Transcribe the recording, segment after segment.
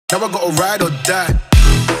Now I gotta ride or die.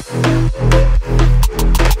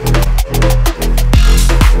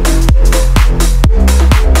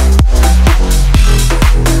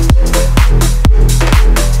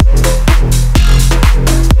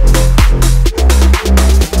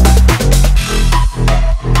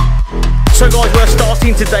 So guys, we're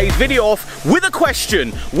starting today's video off with a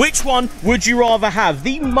question. Which one would you rather have?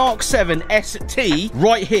 The Mark 7 ST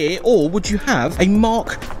right here, or would you have a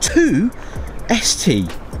Mark 2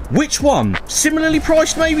 ST? Which one? Similarly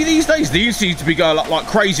priced maybe these days? These seem to be going up like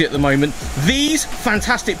crazy at the moment. These,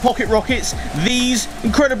 fantastic pocket rockets. These,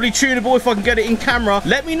 incredibly tunable if I can get it in camera.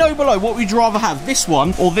 Let me know below, what would you rather have? This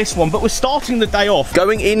one or this one? But we're starting the day off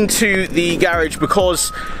going into the garage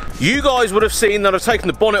because you guys would have seen that I've taken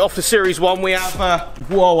the bonnet off the Series 1. We have,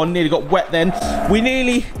 whoa, I nearly got wet then. We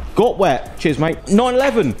nearly got wet. Cheers, mate.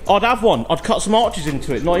 911. I'd have one. I'd cut some arches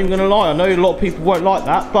into it. Not even gonna lie. I know a lot of people won't like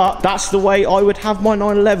that, but that's the way I would have my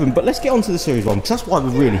 911. But let's get on to the Series 1, because that's why we're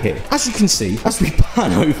really here. As you can see, as we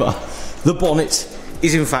pan over, the bonnet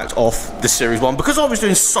is in fact off the Series 1 because I was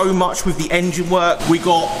doing so much with the engine work. We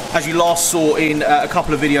got, as you last saw in a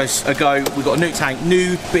couple of videos ago, we got a new tank,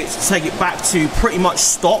 new bits to take it back to pretty much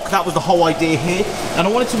stock. That was the whole idea here, and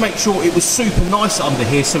I wanted to make sure it was super nice under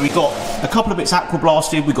here. So we got a couple of bits aqua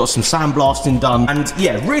blasted, we got some sandblasting done, and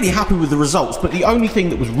yeah, really happy with the results. But the only thing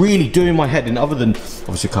that was really doing my head in, other than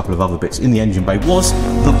obviously a couple of other bits in the engine bay, was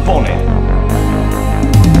the bonnet.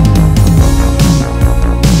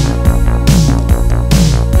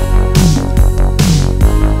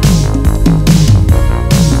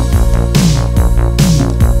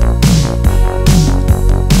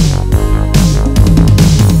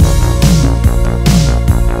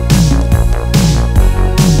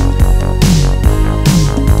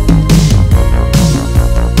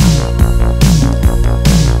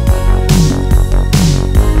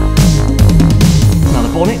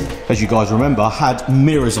 As you guys remember, had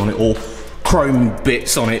mirrors on it, or chrome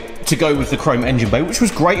bits on it to go with the chrome engine bay, which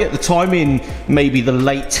was great at the time in maybe the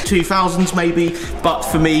late 2000s maybe, but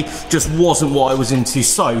for me just wasn't what I was into.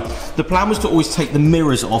 So the plan was to always take the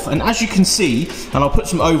mirrors off, and as you can see, and I'll put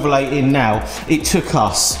some overlay in now, it took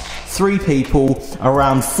us 3 people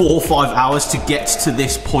around 4 or 5 hours to get to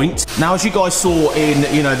this point. Now, as you guys saw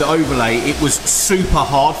in, you know, the overlay, it was super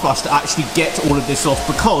hard for us to actually get all of this off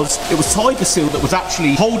because it was Tiger Seal that was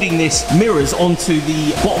actually holding this mirrors onto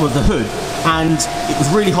the bottom of the hood, and it was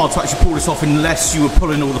really hard to actually pull this off unless you were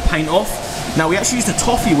pulling all the paint off. Now, we actually used a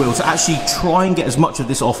toffee wheel to actually try and get as much of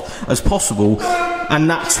this off as possible, and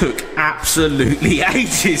that took absolutely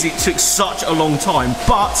ages. It took such a long time.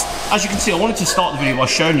 But as you can see, I wanted to start the video by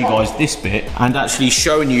showing you guys this bit and actually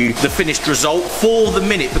showing you the finished result for the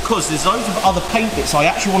minute, because there's loads of other paint bits I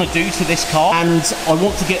actually want to do to this car, and I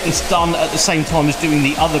want to get this done at the same time as doing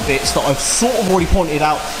the other bits that I've sort of already pointed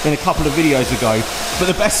out in a couple of videos ago.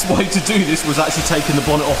 But the best way to do this was actually taking the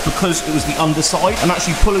bonnet off, because it was the underside, and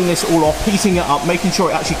actually pulling this all off, piecing it up, making sure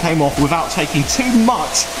it actually came off without taking too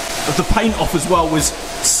much of the paint off as well was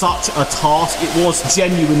such a task. It was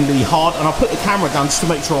genuinely hard, and I put the camera down just to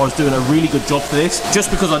make sure I was doing a really good job for this,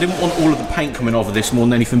 just because I didn't want all of the paint coming over this more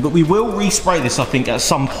than anything. But we will respray this, I think, at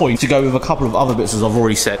some point to go with a couple of other bits, as I've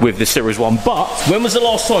already said, with the Series 1. But when was the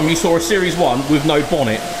last time you saw a Series 1 with no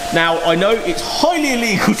bonnet? Now, I know it's highly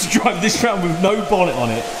illegal to drive this around with no bonnet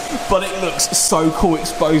on it, but it looks so cool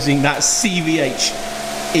exposing that CVH.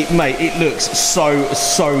 Mate, it looks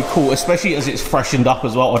so cool, especially as it's freshened up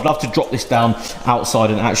as well. I'd love to drop this down outside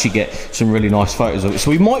and actually get some really nice photos of it. So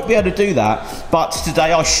we might be able to do that, but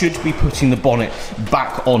today I should be putting the bonnet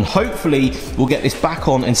back on. Hopefully we'll get this back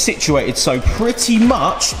on and situated, so pretty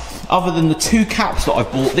much, other than the 2 caps that I've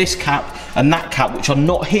bought, this cap and that cap, which are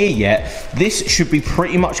not here yet, this should be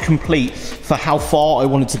pretty much complete for how far I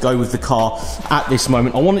wanted to go with the car at this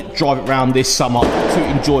moment. I want to drive it around this summer to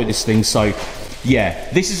enjoy this thing, so yeah,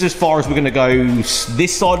 this is as far as we're going to go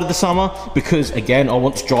this side of the summer, because again, I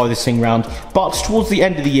want to drive this thing around. But towards the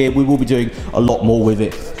end of the year, we will be doing a lot more with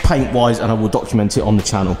it paint wise, and I will document it on the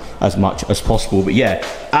channel as much as possible. But yeah,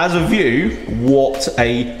 as a view, what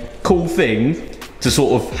a cool thing to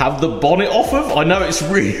sort of have the bonnet off of. I know it's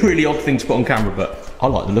a really odd thing to put on camera, but I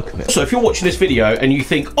like the look of it. So if you're watching this video and you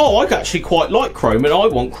think, oh, I actually quite like chrome and I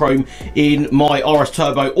want chrome in my RS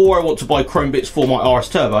Turbo, or I want to buy chrome bits for my RS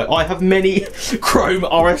Turbo, I have many chrome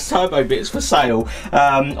RS Turbo bits for sale.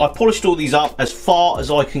 I've polished all these up as far as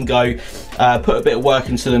I can go, put a bit of work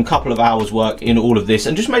into them, couple of hours work in all of this,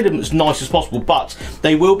 and just made them as nice as possible. But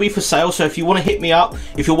they will be for sale, so if you want to hit me up,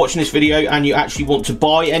 if you're watching this video and you actually want to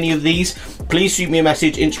buy any of these, please shoot me a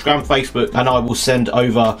message, Instagram, Facebook, and I will send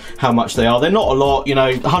over how much they are. They're not a lot, you know,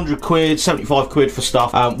 100 quid, 75 quid for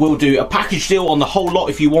stuff. We'll do a package deal on the whole lot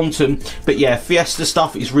if you want them. But yeah, Fiesta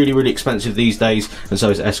stuff is really, really expensive these days, and so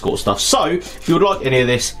is Escort stuff. So if you would like any of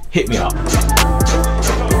this, hit me up.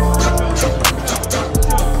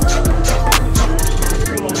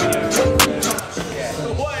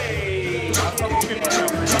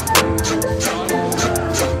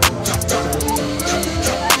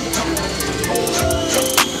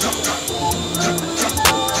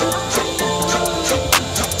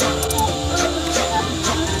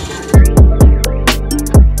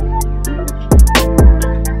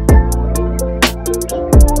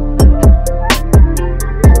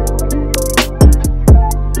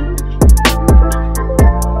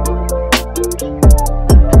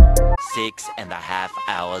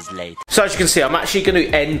 So as you can see, I'm actually going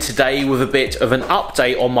to end today with a bit of an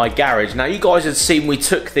update on my garage. Now, you guys had seen we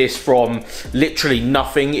took this from literally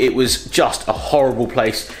nothing. It was just a horrible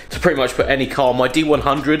place to pretty much put any car. My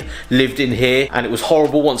D100 lived in here, and it was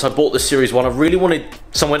horrible once I bought the Series 1. I really wanted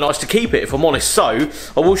somewhere nice to keep it, if I'm honest. So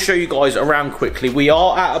I will show you guys around quickly. We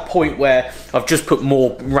are at a point where I've just put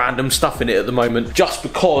more random stuff in it at the moment, just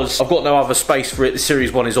because I've got no other space for it. The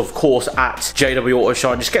Series 1 is, of course, at JW Auto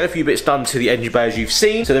Shine. Just getting a few bits done to the engine bay, as you've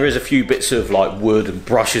seen. So there is a few bits of like wood and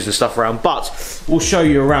brushes and stuff around, but we'll show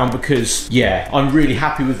you around because, yeah, I'm really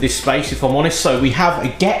happy with this space, if I'm honest. So we have a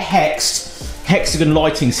Get Hexed hexagon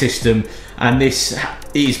lighting system, and this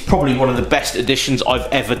is probably one of the best additions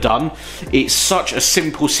I've ever done. It's such a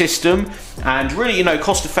simple system and really, you know,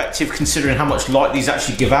 cost effective considering how much light these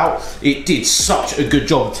actually give out. It did such a good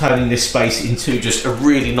job of turning this space into just a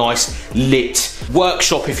really nice lit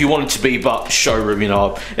workshop, if you want it to be, but showroom, you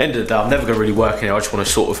know. At the end of the day, I'm never going to really work in here. I just want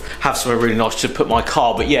to sort of have somewhere really nice to put my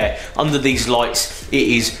car. But yeah, under these lights, it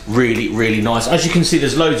is really, really nice. As you can see,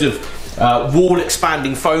 there's loads of wall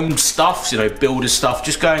expanding foam stuff, you know, builder stuff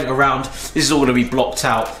just going around. This is all going to be blocked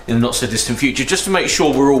out in the not so distant future, just to make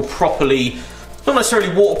sure we're all properly, not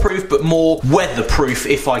necessarily waterproof, but more weatherproof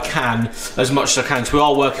if I can, as much as I can, because we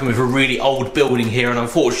are working with a really old building here, and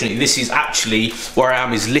unfortunately this is actually where I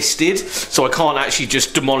am is listed, so I can't actually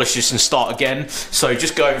just demolish this and start again. So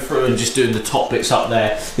just going through and just doing the top bits up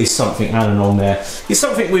there is something, and along there is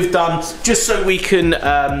something we've done just so we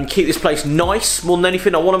can keep this place nice. More than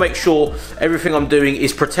anything, I want to make sure everything I'm doing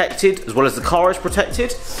is protected, as well as the car is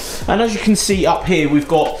protected. And as you can see up here, we've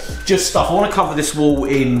got just stuff. I want to cover this wall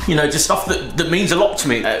in, you know, just stuff that means a lot to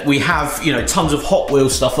me. We have, you know, tons of Hot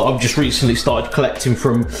Wheels stuff that I've just recently started collecting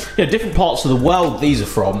from, you know, different parts of the world. These are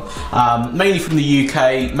from, mainly from the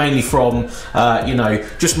UK, mainly from, you know,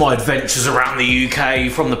 just my adventures around the UK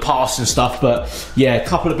from the past and stuff. But yeah, a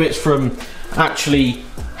couple of bits from actually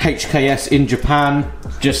HKS in Japan,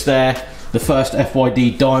 just there. The first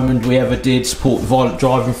FYD Diamond we ever did, support violent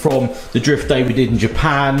driving from the drift day we did in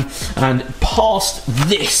Japan. And past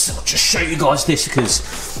this, I'll just show you guys this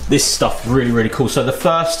because this stuff is really, really cool. So the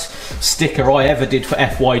first sticker I ever did for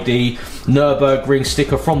FYD, Nürburgring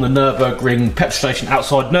sticker from the Nürburgring petrol station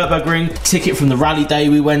outside Nürburgring. Ticket from the rally day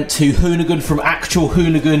we went to, Hoonigan from actual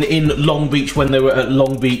Hoonigan in Long Beach when they were at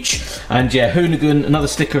Long Beach. And yeah, Hoonigan, another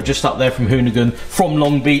sticker just up there from Hoonigan from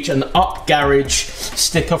Long Beach. An Up Garage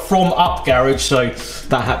sticker from Up Garage, so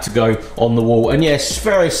that had to go on the wall. And yes,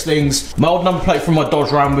 various things. My old number plate from my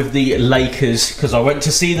Dodge Ram with the Lakers, because I went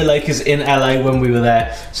to see the Lakers in LA when we were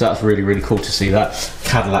there, so that's really, really cool to see that.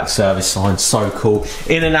 Cadillac service sign, so cool.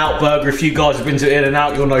 In-N-Out Burger, if you guys have been to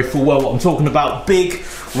In-N-Out, you'll know full well what I'm talking about. Big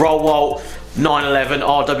Rollwalt 911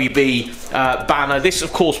 RWB banner. This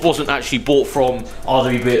of course wasn't actually bought from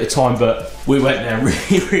RWB at the time, but we went there and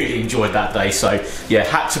really enjoyed that day. So yeah,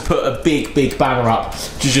 had to put a big banner up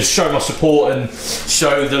to just show my support and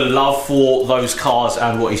show the love for those cars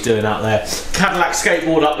and what he's doing out there. Cadillac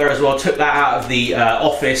skateboard up there as well. Took that out of the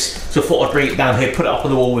office, so I thought I'd bring it down here, put it up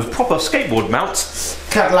on the wall with proper skateboard mounts.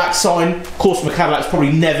 Cadillac sign. Of course, my Cadillac's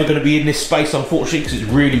probably never going to be in this space, unfortunately, because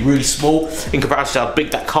it's really small in comparison to how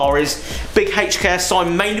big that car is. Big HKS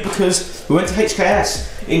sign, mainly because we went to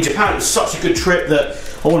HKS in Japan. It was such a good trip that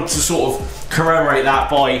I wanted to sort of commemorate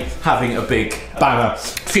that by having a big banner. A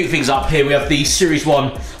few things up here. We have the Series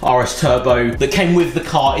 1 RS Turbo that came with the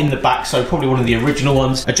car in the back, so probably one of the original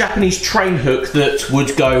ones. A Japanese train hook that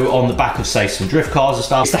would go on the back of, say, some drift cars and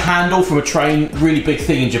stuff. It's the handle from a train, really big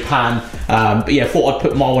thing in Japan. But yeah, thought I'd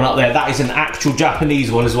put my one up there. That is an actual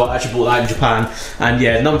Japanese one as well. I actually bought that in Japan. And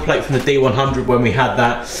yeah, number plate from the D100 when we had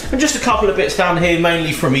that. And just a couple of bits down here,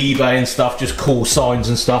 mainly from eBay and stuff, just cool signs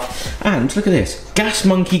and stuff. And look at this, Gas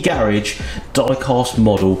Monkey Garage die-cast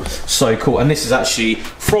model, so cool. And this is actually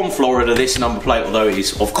from Florida, this number plate, although it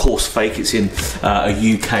is of course fake, it's in a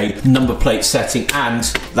UK number plate setting, and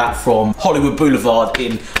that from Hollywood Boulevard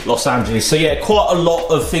in Los Angeles. So yeah, quite a lot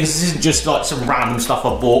of things. This isn't just like some random stuff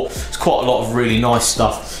I bought. It's quite a lot of really nice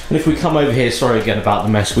stuff. And if we come over here, sorry again about the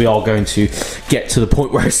mess, we are going to get to the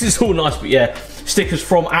point where this is all nice, but yeah, stickers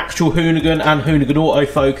from actual Hoonigan and Hoonigan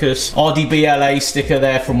Autofocus, RDB LA sticker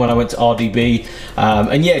there from when I went to RDB,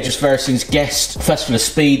 and yeah, just various things, guest Festival of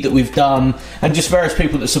Speed that we've done, and just various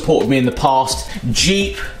people that supported me in the past.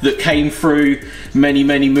 Jeep that came through many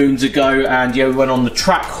moons ago, and yeah, we went on the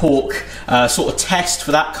Trackhawk sort of test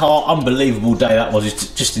for that car. Unbelievable day that was,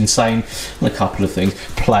 it's just insane. And a couple of things,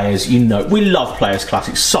 Players, you know, we love Players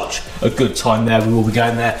Classics, such a good time there. We will be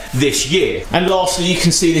going there this year. And lastly, you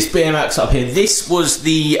can see this BMX up here. This was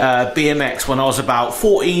the BMX when I was about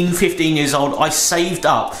 14, 15 years old. I saved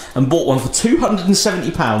up and bought one for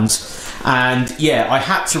 £270. And yeah, I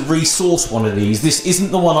had to resource one of these. This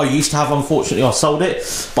isn't the one I used to have, unfortunately. I sold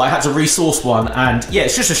it, but I had to resource one. And yeah,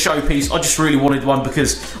 it's just a showpiece. I just really wanted one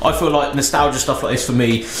because I feel like nostalgia stuff like this for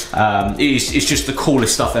me is just the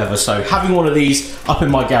coolest stuff ever. So having one of these up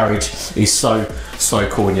in my garage is so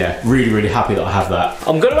cool, and yeah, really happy that I have that.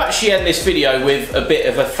 I'm going to actually end this video with a bit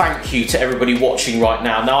of a thank you to everybody watching right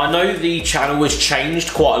now. Now, I know the channel has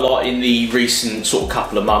changed quite a lot in the recent sort of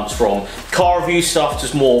couple of months, from car review stuff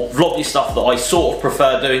to more vloggy stuff that I sort of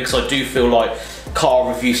prefer doing, because I do feel like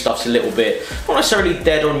car review stuff's a little bit, not necessarily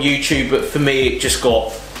dead on YouTube, but for me it just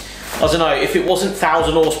got, I don't know, if it wasn't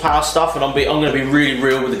 1,000 horsepower stuff, and I'm going to be really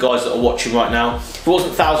real with the guys that are watching right now, if it wasn't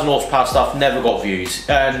 1,000 horsepower stuff, never got views.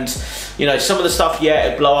 And you know, some of the stuff, yeah,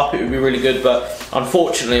 it'd blow up, it would be really good, but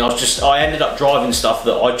unfortunately I ended up driving stuff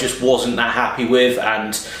that I just wasn't that happy with,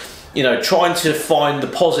 and you know, trying to find the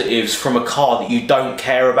positives from a car that you don't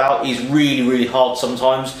care about is really hard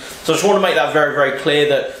sometimes. So I just want to make that very clear,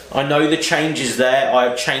 that I know the change is there. I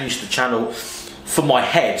have changed the channel for my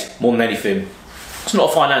head more than anything. It's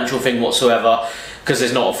not a financial thing whatsoever, because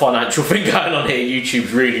there's not a financial thing going on here.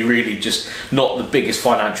 YouTube's really just not the biggest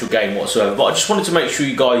financial game whatsoever. But I just wanted to make sure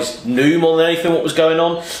you guys knew more than anything what was going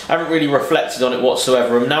on. I haven't really reflected on it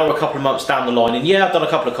whatsoever. And now we're a couple of months down the line, and yeah, I've done a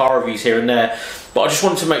couple of car reviews here and there, but I just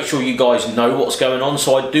wanted to make sure you guys know what's going on.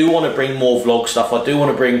 So I do want to bring more vlog stuff. I do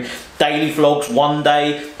want to bring daily vlogs one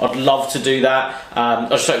day. I'd love to do that. I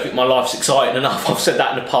just don't think my life's exciting enough. I've said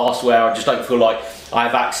that in the past, where I just don't feel like I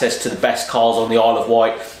have access to the best cars on the Isle of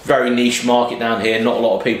Wight. Very niche market down here, not a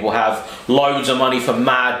lot of people have loads of money for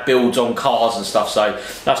mad builds on cars and stuff, so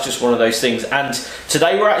that's just one of those things. And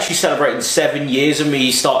today we're actually celebrating 7 years of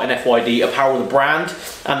me starting FYD Apparel, the brand,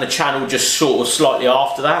 and the channel just sort of slightly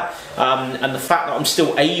after that. And the fact that I'm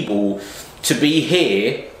still able to be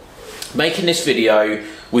here making this video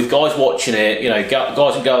with guys watching it, you know,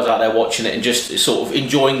 guys and girls out there watching it, and just sort of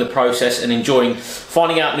enjoying the process and enjoying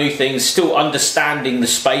finding out new things, still understanding the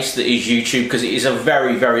space that is YouTube, because it is a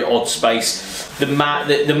very odd space. The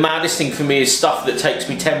maddest thing for me is stuff that takes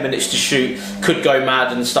me 10 minutes to shoot could go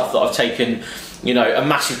mad, and stuff that I've taken, you know, a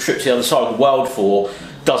massive trip to the other side of the world for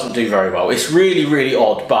doesn't do very well. It's really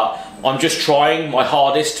odd, but I'm just trying my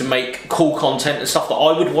hardest to make cool content and stuff that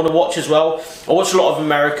I would want to watch as well. I watch a lot of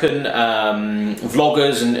American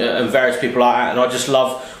vloggers and various people like that, and I just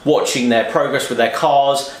love watching their progress with their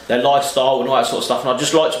cars, their lifestyle and all that sort of stuff, and I'd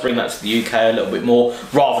just like to bring that to the UK a little bit more,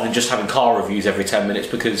 rather than just having car reviews every 10 minutes,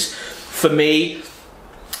 because for me,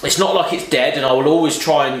 it's not like it's dead, and I will always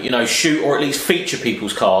try and, you know, shoot or at least feature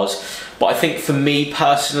people's cars. But I think for me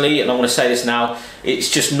personally, and I'm going to say this now,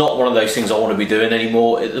 it's just not one of those things I want to be doing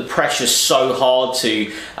anymore. The pressure's so hard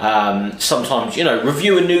to sometimes, you know,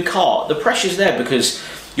 review a new car. The pressure's there because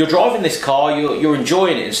you're driving this car, you're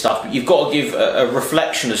enjoying it and stuff, but you've got to give a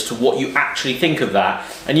reflection as to what you actually think of that.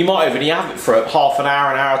 And you might only have it for half an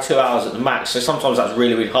hour, 2 hours at the max. So sometimes that's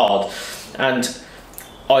really hard. And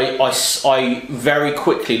I very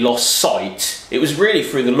quickly lost sight. It was really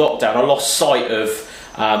through the lockdown. I lost sight of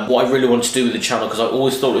what I really wanted to do with the channel, because I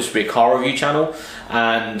always thought it should be a car review channel,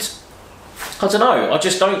 and I don't know, I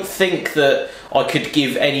just don't think that I could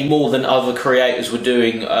give any more than other creators were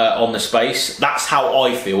doing on the space. That's how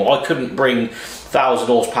I feel. I couldn't bring 1,000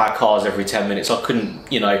 horsepower cars every 10 minutes. I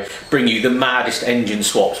couldn't, you know, bring you the maddest engine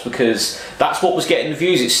swaps, because that's what was getting the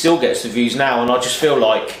views. It still gets the views now, and I just feel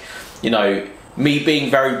like, you know, me being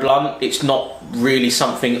very blunt, it's not really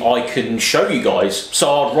something I can show you guys. So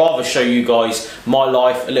I'd rather show you guys my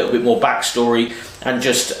life, a little bit more backstory, and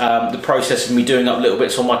just the process of me doing up little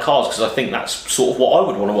bits on my cars, because I think that's sort of what I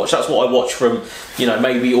would want to watch. That's what I watch from, you know,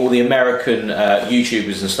 maybe all the American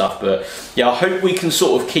YouTubers and stuff. But yeah, I hope we can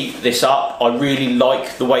sort of keep this up. I really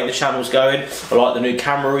like the way the channel's going. I like the new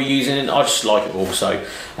camera we're using, and I just like it all. So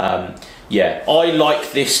yeah, I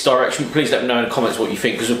like this direction. Please let me know in the comments what you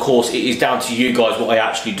think, because of course it is down to you guys what I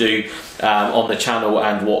actually do on the channel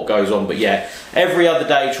and what goes on. But yeah, every other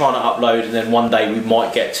day trying to upload, and then one day we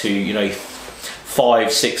might get to, you know, 5,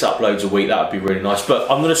 6 uploads a week. That would be really nice. But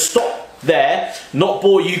I'm going to stop there, not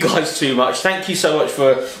bore you guys too much. Thank you so much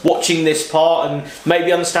for watching this part, and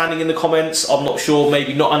maybe understanding in the comments, I'm not sure,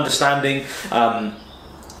 maybe not understanding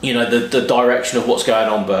you know, the direction of what's going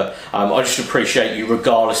on, but I just appreciate you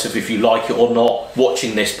regardless of if you like it or not,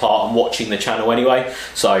 watching this part and watching the channel anyway.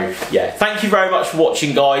 So yeah, thank you very much for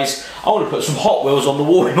watching, guys. I want to put some Hot Wheels on the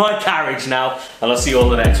wall in my garage now, and I'll see you on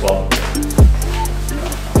the next one.